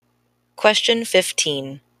Question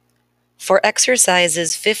 15. For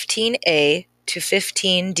exercises 15A to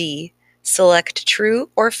 15D, select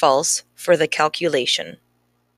true or false for the calculation.